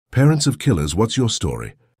Parents of killers, what's your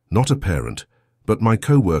story? Not a parent, but my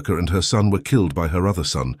co-worker and her son were killed by her other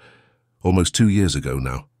son, almost 2 years ago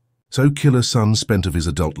now. So killer's son spent of his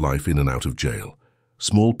adult life in and out of jail.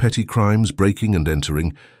 Small petty crimes, breaking and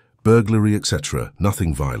entering, burglary, etc.,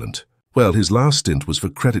 nothing violent. Well, his last stint was for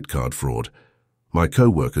credit card fraud. My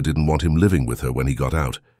co-worker didn't want him living with her when he got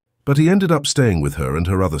out, but he ended up staying with her and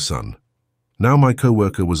her other son. Now my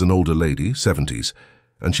co-worker was an older lady, 70s,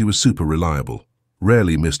 and she was super reliable.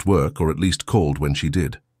 Rarely missed work, or at least called when she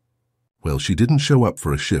did. Well, she didn't show up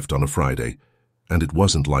for a shift on a Friday, and it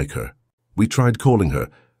wasn't like her. We tried calling her.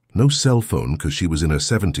 No cell phone because she was in her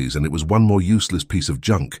 70s and it was one more useless piece of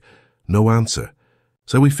junk. No answer.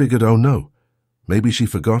 So we figured, oh no, maybe she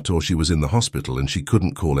forgot or she was in the hospital and she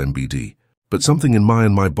couldn't call MBD. But something in my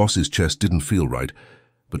and my boss's chest didn't feel right,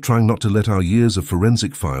 but trying not to let our years of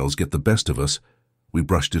forensic files get the best of us, we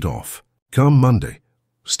brushed it off. Come Monday.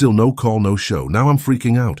 Still no call, no show. Now I'm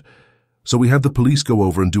freaking out. So we had the police go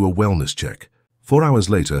over and do a wellness check. 4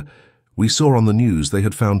 hours later, we saw on the news they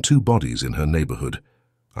had found 2 bodies in her neighborhood.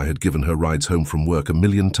 I had given her rides home from work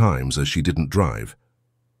 1,000,000 times as she didn't drive.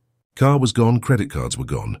 Car was gone, credit cards were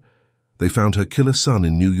gone. They found her killer son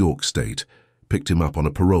in New York State, picked him up on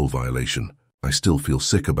a parole violation. I still feel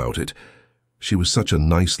sick about it. She was such a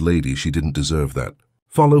nice lady, she didn't deserve that.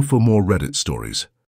 Follow for more Reddit stories.